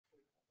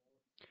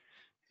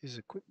Here's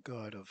a quick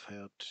guide of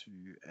how to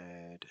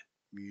add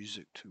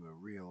music to a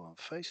reel on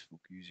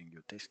Facebook using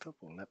your desktop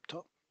or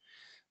laptop.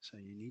 So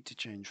you need to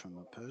change from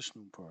a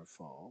personal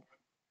profile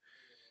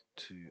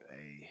to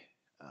a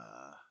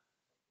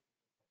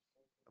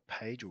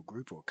page or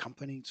group or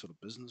company sort of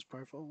business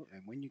profile.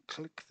 And when you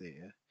click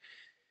there,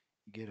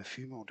 you get a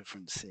few more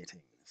different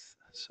settings.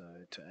 So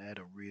to add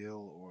a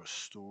reel or a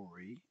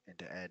story and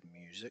to add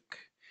music,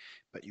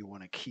 but you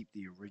want to keep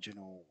the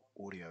original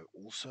audio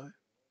also.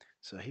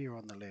 So here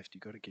on the left,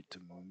 you've got to get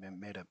to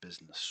Meta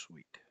Business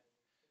Suite.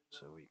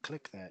 So we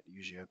click that,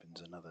 usually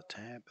opens another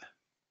tab.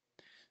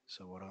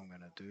 So what I'm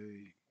going to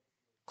do,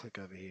 click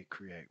over here,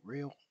 create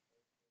reel.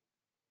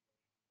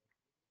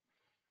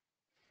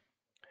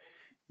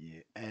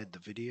 You add the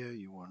video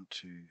you want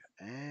to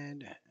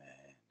add, and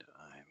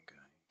I'm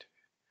going to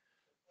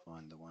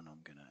find the one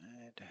I'm going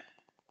to add.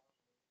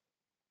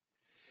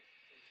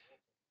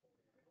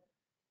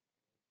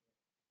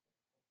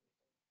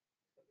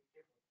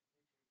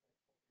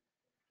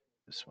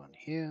 This one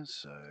here,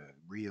 so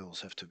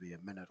reels have to be a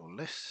minute or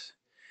less.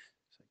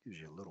 So it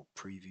gives you a little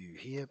preview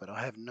here, but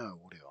I have no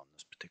audio on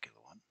this particular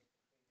one.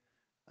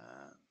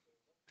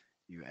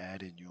 You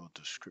add in your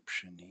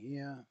description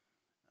here.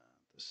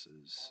 This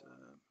is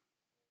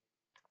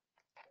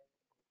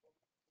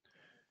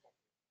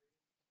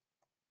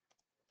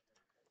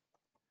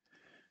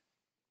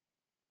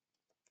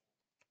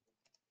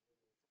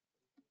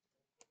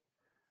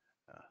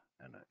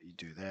and you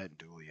do that and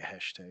do all your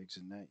hashtags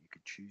in that. You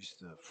could choose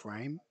the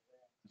frame.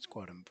 It's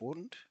quite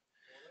important.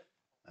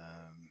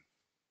 Um,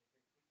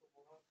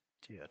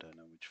 Gee, I don't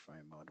know which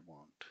frame I'd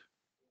want.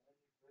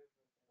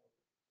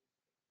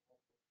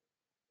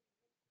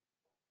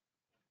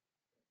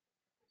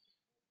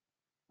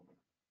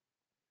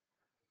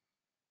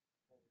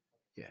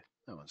 Yeah,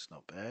 that one's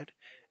not bad.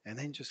 And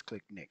then just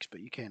click next,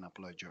 but you can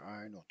upload your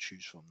own or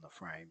choose from the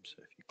frame.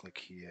 So if you click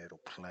here, it'll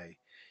play.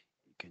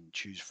 You can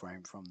choose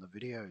frame from the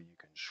video and you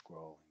can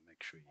scroll and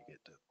make sure you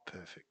get the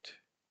perfect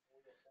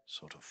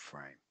sort of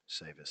frame.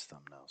 Save as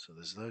thumbnail. So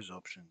there's those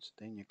options.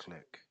 Then you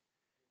click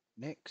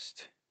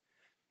next.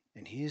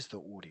 And here's the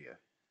audio.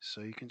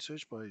 So you can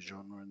search by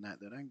genre and that.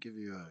 They don't give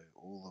you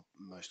all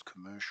the most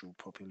commercial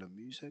popular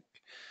music.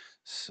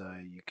 So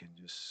you can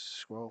just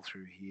scroll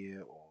through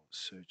here or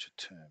search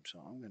a term. So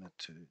I'm going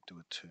to do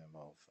a term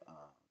of,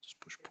 just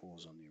push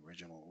pause on the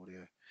original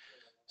audio,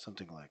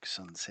 something like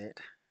sunset.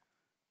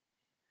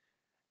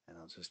 And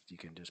you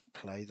can just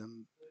play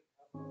them.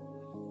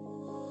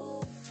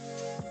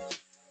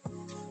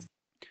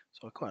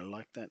 So I quite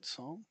like that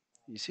song.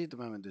 You see at the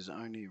moment there's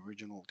only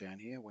original down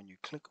here. When you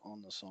click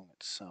on the song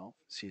itself,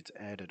 see it's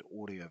added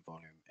audio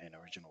volume and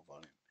original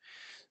volume.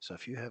 So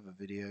if you have a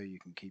video, you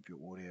can keep your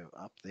audio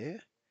up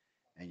there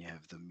and you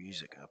have the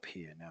music up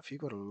here. Now, if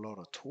you've got a lot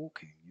of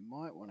talking, you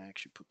might want to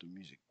actually put the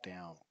music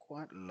down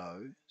quite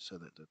low so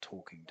that the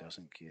talking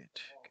doesn't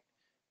get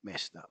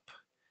messed up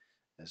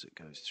as it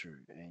goes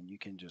through. And you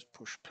can just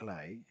push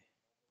play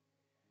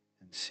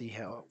and see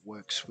how it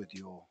works with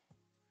your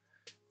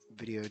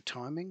video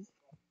timing.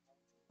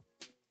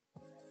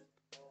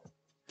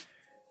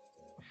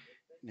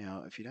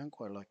 Now, if you don't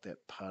quite like that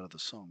part of the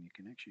song, you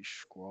can actually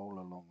scroll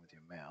along with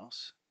your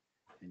mouse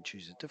and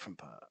choose a different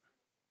part.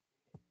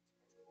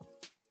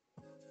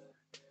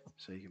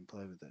 So you can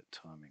play with that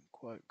timing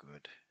quite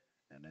good.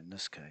 And in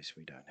this case,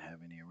 we don't have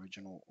any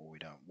original or we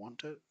don't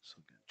want it. So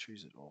I'm going to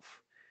choose it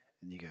off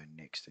and you go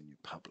next and you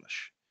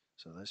publish.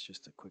 So that's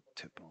just a quick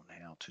tip on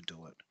how to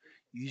do it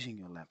using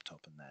your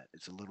laptop and that.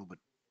 It's a little bit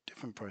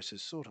different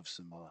process, sort of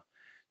similar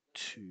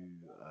to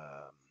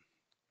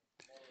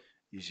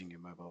using your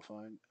mobile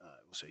phone.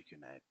 Also, you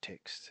can add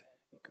text,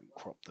 you can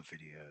crop the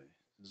video.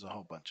 There's a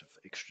whole bunch of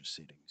extra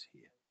settings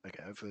here.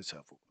 Okay, hopefully it's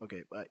helpful.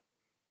 Okay, bye.